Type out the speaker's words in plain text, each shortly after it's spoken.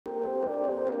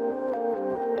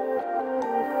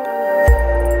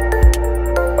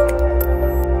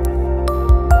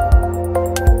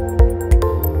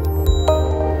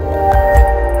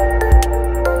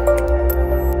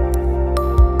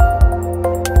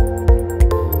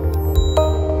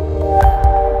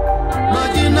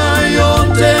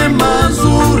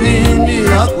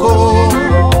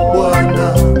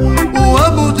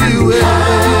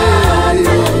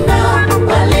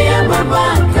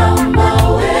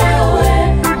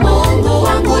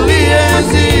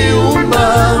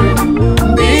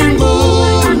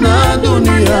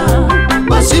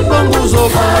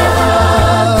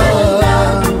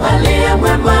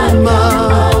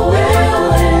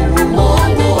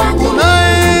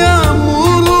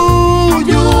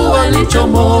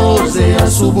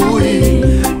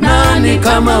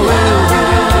kama wewe.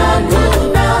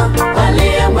 Hakuna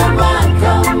aliye mwema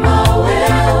kama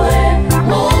wewe,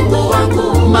 Mungu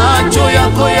wangu. Macho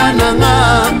yako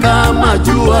yanang'aa kama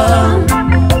jua,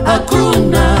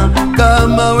 hakuna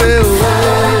kama wewe.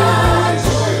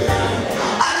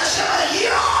 Anasema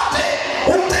yote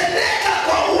hutendeka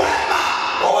kwa wema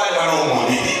kwa wale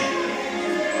wanaomwamini.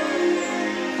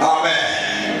 Amen.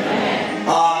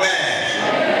 Amen.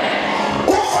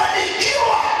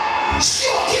 Kufanikiwa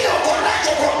sio kile uko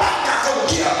nacho kwa banka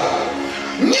akaunti yako.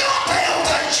 Nyota ya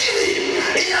utajiri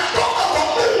inatoka kwa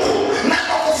Mungu na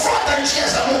kwa kufuata njia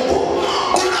za Mungu.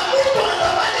 Kuna mtu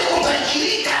anatamani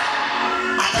kutajirika,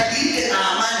 atajirike na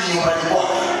amani nyumbani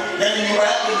kwake. Yaani nyumba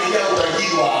yake imejaa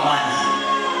utajiri wa amani.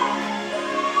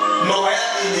 Ndoa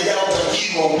yake imejaa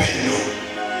utajiri wa upendo.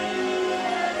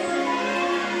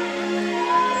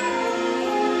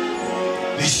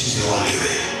 This is the only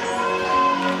way.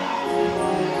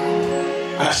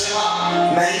 Anasema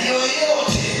na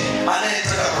yoyote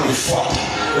anayetaka kunifuata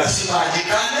lazima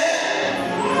ajikane.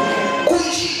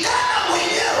 Kujikana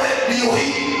mwenyewe ndio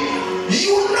hii.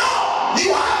 You know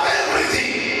you have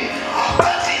everything,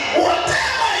 but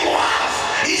whatever you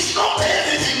have is not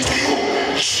everything to you.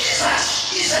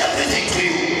 Jesus is everything to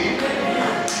you.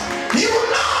 You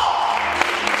know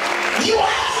you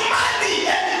have money.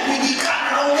 And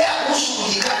kujikana, naongea kuhusu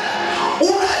kujikana.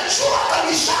 Unajua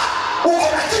kabisa uko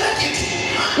na kila kitu,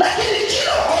 lakini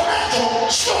kile uko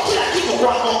nacho sio kila kitu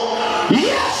kwako.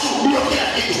 Yesu ndio kila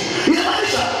kitu.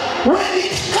 Inamaanisha when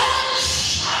it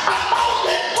comes about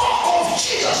the talk of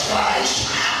Jesus Christ,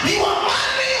 your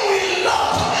money will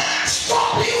not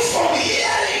stop you from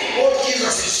hearing what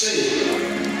Jesus is saying.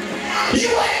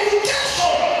 Your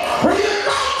education will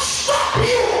not stop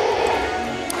you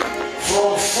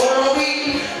from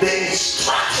following the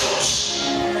instructions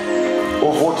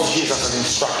of what Jesus has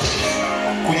instructed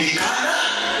you. Kujikana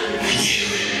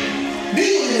mwenyewe.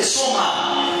 Ndio nimesoma,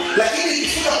 lakini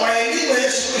ikifika kwa elimu ya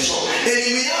Yesu Kristo,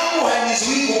 elimu yangu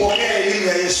hainizuii kupokea elimu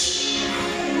ya Yesu.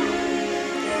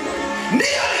 Ndio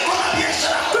niko na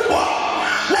biashara kubwa,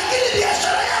 lakini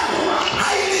biashara yangu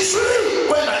hainizuii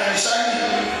kwenda kanisani.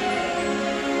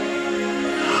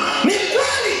 Ni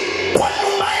kweli kwa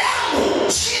nyumba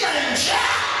yangu sina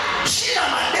njaa, sina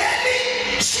madeni,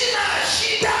 sina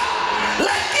shida,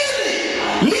 lakini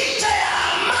licha ya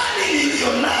amani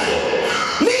niliyonayo,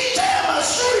 licha ya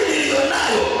mazuri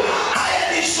niliyonayo,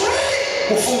 hayanizuii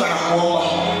kufunga na kuomba.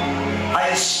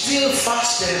 I still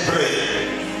fast and pray.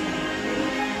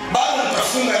 Bado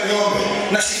nitafunga niombe,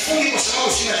 na sifungi kwa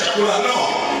sababu sina chakula, no.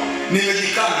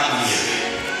 Nimejikana mwenyewe.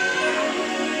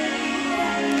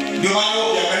 Ndio maana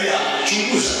ukiangalia,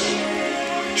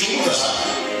 chunguza sana.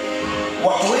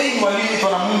 Watu wengi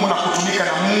walioitwa na Mungu na kutumika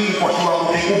na Mungu kwa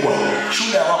kiwango kikubwa,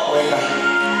 shule hawakuenda.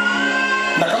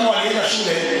 Na kama walienda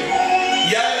shule,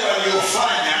 yale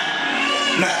waliofanya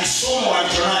na kisomo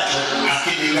walichonacho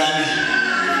hakilingani.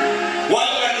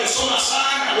 Wale waliosoma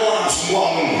sana wao wanasumbua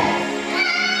Mungu.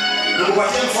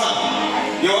 Nikupatie mfano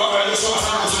ya watu waliosoma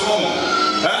sana kusumbua Mungu.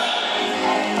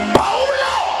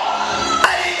 Paulo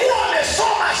alikuwa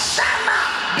amesoma sana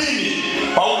dini.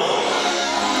 Paulo,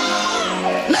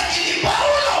 lakini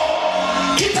Paulo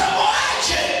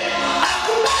kitamoache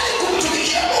akubali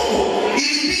kumtumikia Mungu,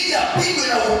 ilibidi apigwe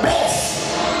na upofu.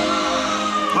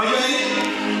 Unajua nini?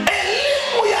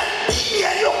 Elimu ya dini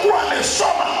aliyokuwa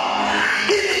amesoma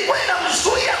ilikuwa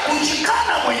inamzuia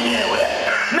kujikana mwenyewe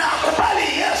na akubali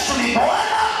Yesu ni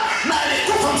Bwana na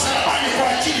alikufa msalabani kwa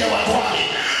ajili ya watu wake.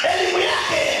 Elimu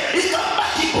yake ikampa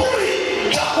kiburi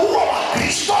cha kuua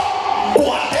Wakristo,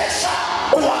 kuwatesa,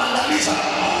 kuwaangamiza.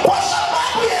 Kwa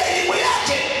sababu ya elimu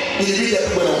yake ilibidi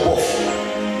apigwe na upofu.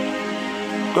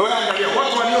 Kwa hiyo angalia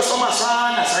watu waliosoma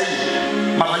sana sasa hivi,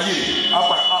 matajiri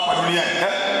hapa duniani,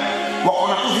 wako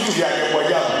na vitu vya ajabu.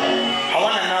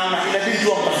 Hawana namna, inabidi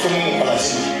tu wamtafute Mungu kwa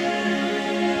lazima.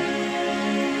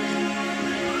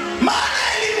 Maana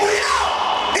elimu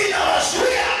yao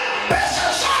inawazuia, pesa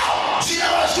zao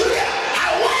zinawazuia,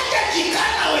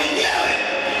 hawajajikana wenyewe.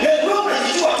 Wewe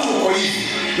unajijua tu uko hivi,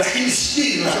 lakini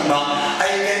still I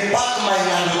can park my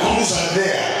Land Cruiser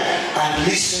there and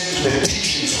listen to the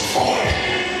teachings of God.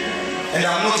 And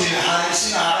I'm not in a hurry,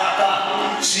 sina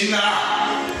haraka, sina.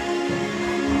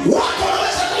 Watu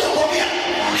wanaweza kukwambia,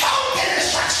 how can a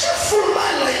successful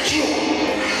man like you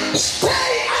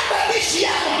stay under this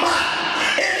young man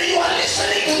and you are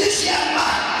listening to this young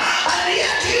man, and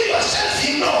yet you yourself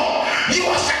you know you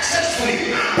are successful.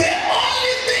 The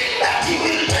only thing that you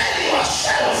will tell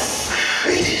yourself,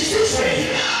 it is this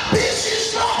way. This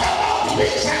is not about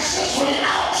being successful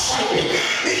outside.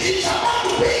 It is about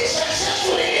being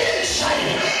successful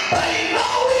inside by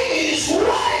knowing his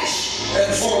ways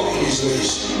and following his ways.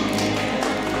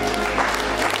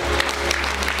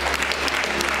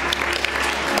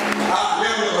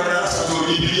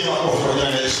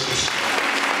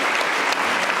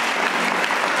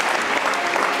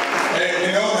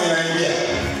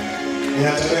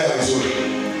 inatembea vizuri.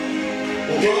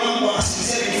 Ukiona mtu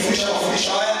anasinzia kufundisha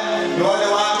mafundisho haya, ni wale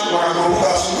watu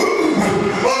wanakuruka asubuhi.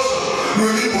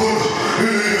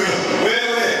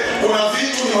 Wewe kuna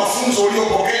vitu ni mafunzo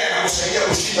uliyopokea na kusaidia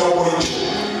kushinda huko nje.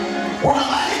 Kuna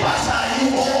mahali pasa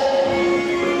yuko.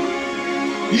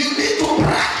 You need to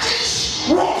practice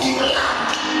what you learn.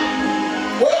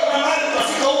 Wewe kuna mahali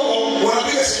utafika huko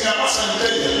unapiga simu ya pasa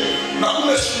mteja na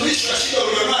kumbe suluhisho la shida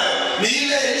ulionayo ni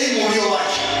ile elimu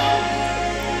uliyoacha.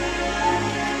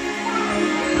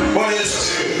 Bwana Yesu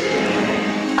asifiwe.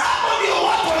 Hapo ndio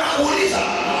watu wanakuuliza,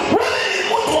 wewe ni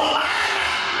mtu wa maana,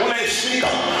 unaheshimika.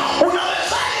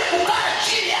 Unawezaje kukaa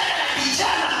chini ya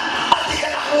kijana atika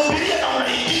na kuhubiria na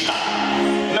unaitika?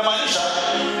 Inamaanisha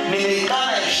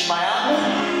nimeikana heshima yangu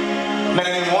na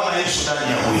nimemuona Yesu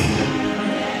ndani ya huyu.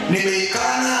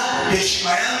 Nimeikana heshima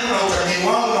yangu na utajiri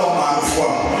wangu na umaarufu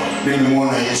wangu,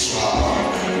 nimemuona Yesu hapa.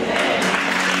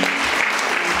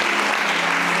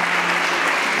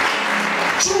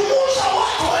 Chunguza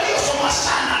watu waliosoma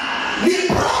sana, ni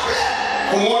problem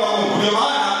kumuona Mungu. Ndio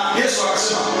maana Yesu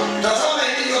akasema, tazama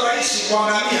ilivyo rahisi kwa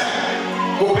ngamia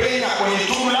kupenya kwenye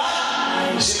tundu la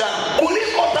sindano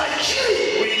kuliko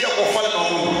tajiri kuingia kwa ufalme wa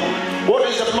Mungu. What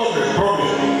is the problem?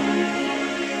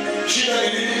 Shida ni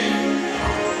nini?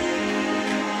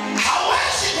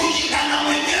 Hawezi kujikana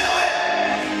mwenyewe.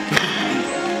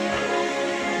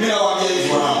 Ninawaambia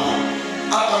hivi wanangu,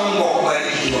 hata Mungu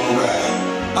akubariki kiwango gani,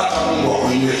 hata Mungu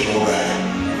akuinue kiwango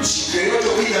gani, siku yoyote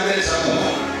ukija mbele za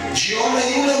Mungu, jione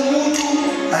yule mtu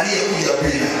aliyekuja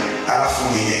bila, alafu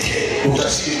unyenyekee,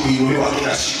 utazidi kuinuliwa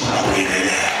kila siku na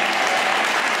kuendelea.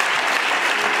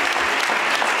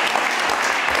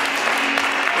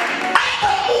 Hata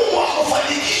Mungu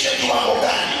akufanikishe kiwango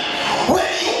gani,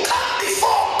 when you come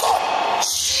before God,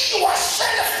 see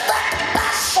yourself that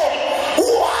person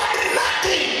who had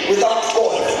nothing without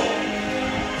God.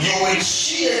 You will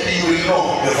see and you will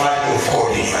know the value of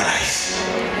God in your life.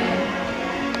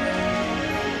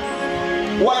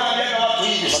 Wanaambia watu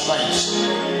hivi sometimes.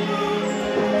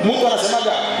 Mungu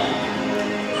anasemaga,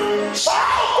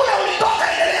 sahau kule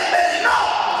ulitoka, endelea mbele. No.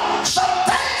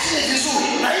 Sometimes ni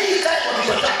vizuri na hii ikae kwa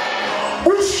kichwa chako.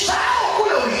 Usisahau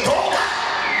kule ulitoka.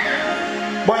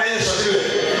 Bwana Yesu asifiwe.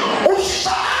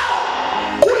 Usisahau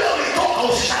kule ulitoka,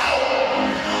 usisahau.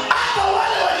 Hata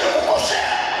wale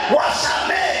waliokukosea,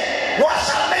 wasamehe.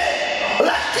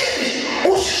 Lakini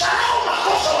usisahau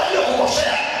makosa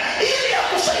waliokukosea ili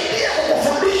akusaidie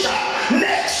kukufundisha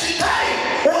next time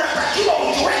unatakiwa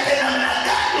ujiweke namna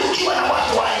gani ukiwa na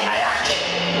watu wa aina yake.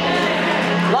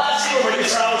 Lazima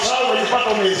umejisahau unajipata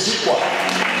umezikwa.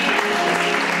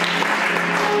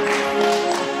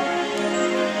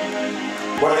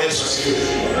 Bwana Yesu asifiwe.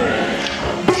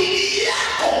 Bidii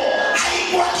yako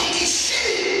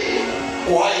haikuhakikishii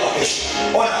uhai wa kesho.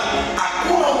 Ona,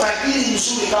 hakuna utajiri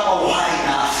mzuri kama uhai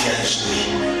na afya nzuri.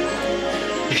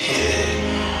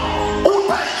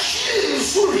 Utajiri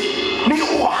mzuri ni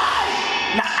uhai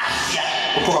na afya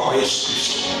kutoka kwa Yesu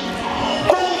Kristo.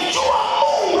 Kumjua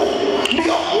Mungu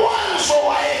ndio mwanzo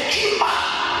wa hekima.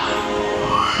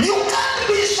 You can't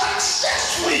be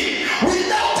successful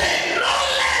without a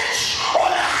knowledge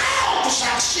on how to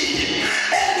succeed.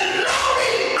 And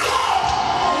knowing God,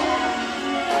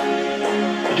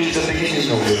 it is the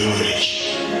beginning of your knowledge.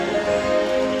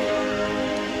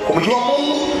 Kumjua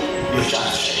Mungu ndio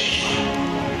chanzo cha hekima.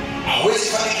 Hawezi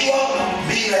fanikiwa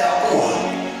bila ya kuwa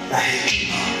na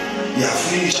hekima ya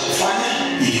nini cha kufanya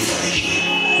ili ufanikiwe.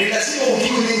 Ni lazima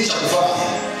ujue nini cha kufanya.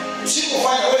 Si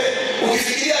kufanya wewe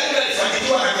ukifikiria bila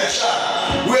kufanikiwa na biashara,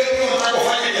 wewe pia unataka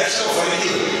kufanya biashara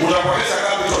ufanikiwe, utapoteza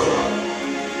capital.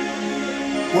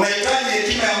 Unahitaji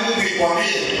hekima ya Mungu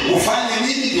ikwambie ufanye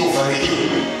nini ndio ufanikiwe.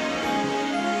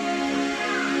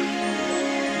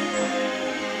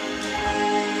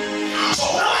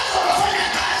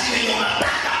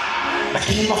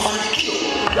 Lakini mafanikio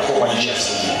yako kwa njia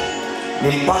sahihi.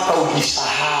 Ni mpaka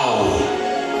ujisahau.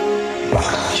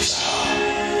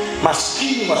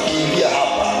 Maskini wakiingia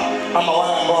hapa, ama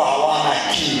wale ambao hawana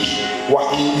akili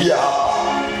wakiingia hapa,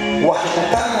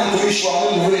 wakikutana na mtumishi wa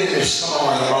Mungu yule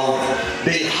amesimama madhabahu,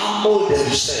 they humble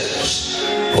themselves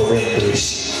for them to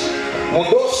receive.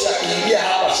 Mdosi akiingia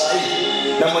hapa sahihi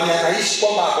na mwenye anaishi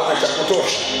kwamba hakuna cha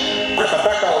kutosha,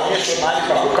 atataka aonyeshwe mahali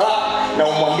pa kukaa na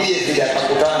umwambie vile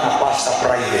atakutana na pastor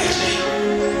privately.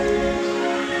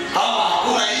 Ama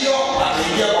hakuna hiyo,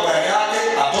 ataingia kwa gari yake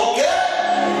atoke.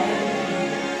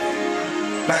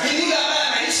 Lakini yule ambaye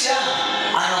anaishi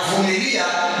hapa anavumilia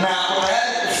na ako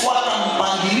tayari kufuata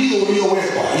mpangilio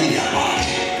uliowekwa ili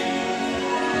apate.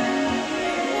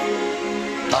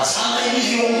 Tazama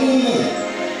ilivyo ngumu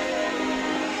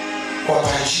kwa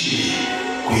tajiri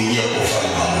kuingia kwa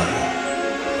ufalme wa Mungu.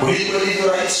 kuliko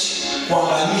ilivyo rahisi kwa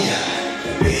ngamia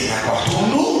kupenya kwa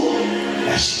tundu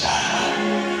la sindano.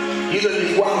 Hilo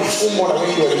lilikuwa ni fumbo na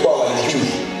wengi walikuwa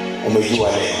wanajui. Umejua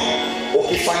leo.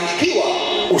 Ukifanikiwa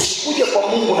usikuje kwa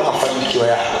Mungu na mafanikio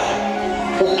yako.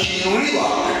 Ukiinuliwa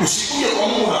usikuje kwa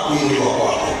Mungu na kuinuliwa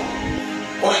kwako.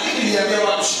 Kuna kitu niliambia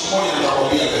watu siku moja,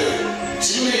 nitakwambia wewe.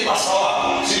 Sijui ni pasta wako,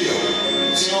 sio?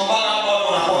 Sinaombaga hapa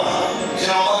watu wanapona.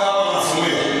 Sinaombaga hapa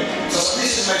wanafunguliwa. Sasa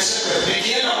this is my secret.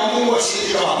 Nikienda kwa Mungu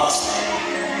asije kama pasta.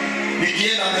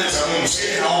 Nikienda mbele za Mungu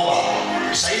sije naomba.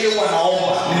 Sasa ile huwa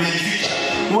naomba, nimejificha.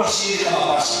 Huwa sije kama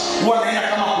pasta. Huwa naenda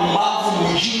kama kumbavu,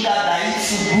 mjinga,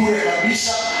 dhaifu, bure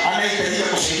kabisa, anayehitajika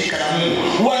kusaidika na Mungu.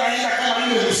 Huwa naenda kama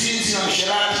yule mzinzi na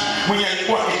msherati mwenye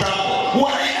alikuwa kitambo.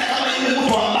 Huwa naenda kama yule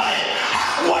mtu ambaye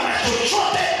hakuwa na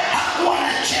chochote, hakuwa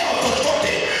na cheo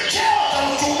chochote. Cheo cha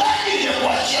mchungaji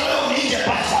nimekuachia wewe niite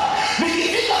pasta.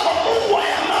 Nikifika kwa Mungu I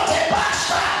am not a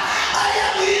pastor. I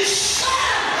am his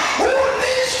son who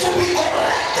needs to be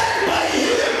corrected by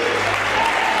him.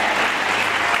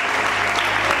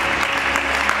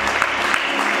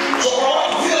 So kwa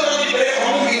watu vile wanajipeleka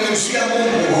Mungu inamzuia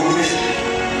Mungu kuhudumia.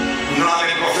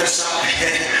 Mnane profesa,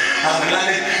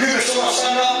 amelani, nimesoma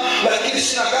sana lakini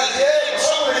sina kazi. Kwa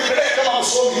sababu najipeleka kama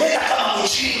msomi, nenda kama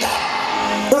mjinga.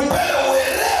 Upewe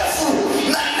uerevu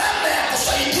na namna ya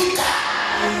kusaidika.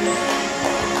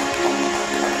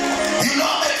 You know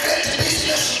I'm a great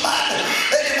businessman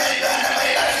and my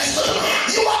life is so.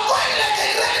 You are going like a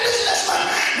great businessman.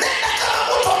 Nenda kama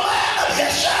mtu ambaye ana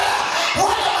biashara.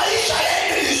 Wana maisha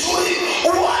yaende vizuri.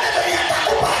 Uone venye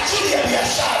atakupa ajili ya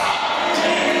biashara.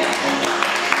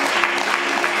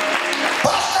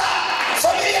 Pastor,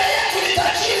 familia yetu ni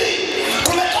tajiri.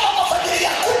 Tumetoka kwa familia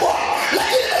kubwa,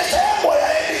 lakini maisha yangu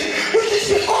hayaendi. It is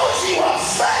because your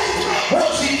faith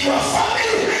was in your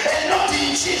family and not in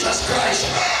Jesus Christ.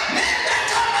 Nenda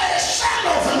kama a son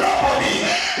of nobody.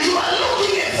 You are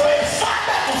looking for a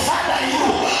father to father you.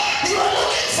 You are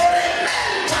looking for a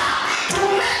mentor to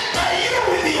mentor you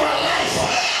with your life.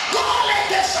 Go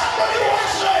like a somebody who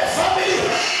has no family.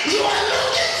 You are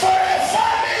looking for a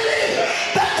family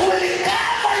that will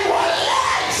cover your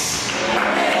life.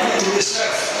 To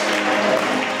yourself.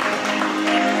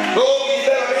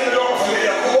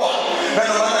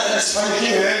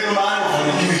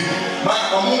 Maana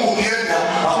kwa Mungu ukienda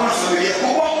hakuna familia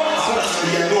kubwa, hakuna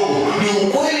familia ndogo. Ni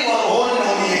ukweli wa rohoni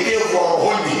na unyenyekevu wa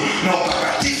rohoni na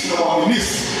utakatifu na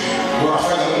uaminifu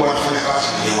unafanya Mungu anafanya kazi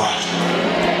kwa watu.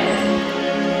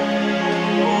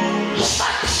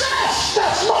 Success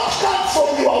does not come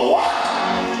from your work.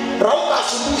 Rauka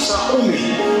asubuhi saa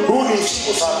 10, rudi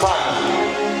usiku saa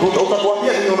 5.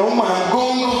 Utakuambia ni unauma na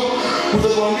mgongo,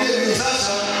 utakuambia ni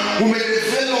sasa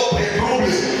umedevelop a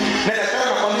problem. Na daktari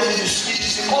anakuambia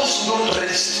because you don't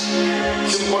rest.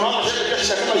 Simkonaona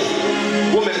sasa kama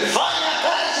hivi. Umefanya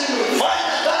kazi.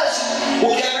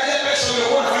 Ukiangalia pesa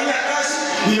ulikuwa unafanya kazi,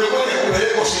 ilikuwa ni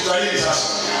kupeleka hospitalini sasa.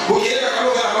 Ukienda kwa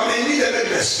daktari anakuambia you need a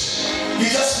bed rest. You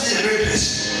just need a bed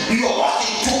rest. You are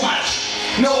working too much.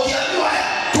 Na ukiambiwa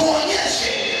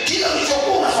tuonyeshe kile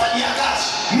ulichokuwa unafanyia kazi.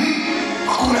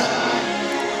 Hakuna.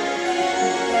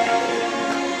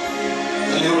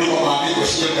 Ndio kwa maandiko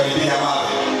sio karibia mawe.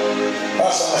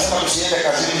 Sasa nasema tusiende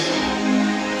kazini.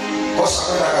 Kosa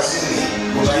kwenda kazini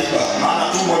utaiba,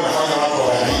 maana tumbo inafanya watu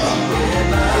wanaiba.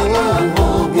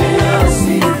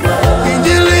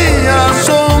 Injili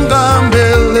yasonga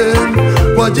mbele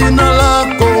kwa jina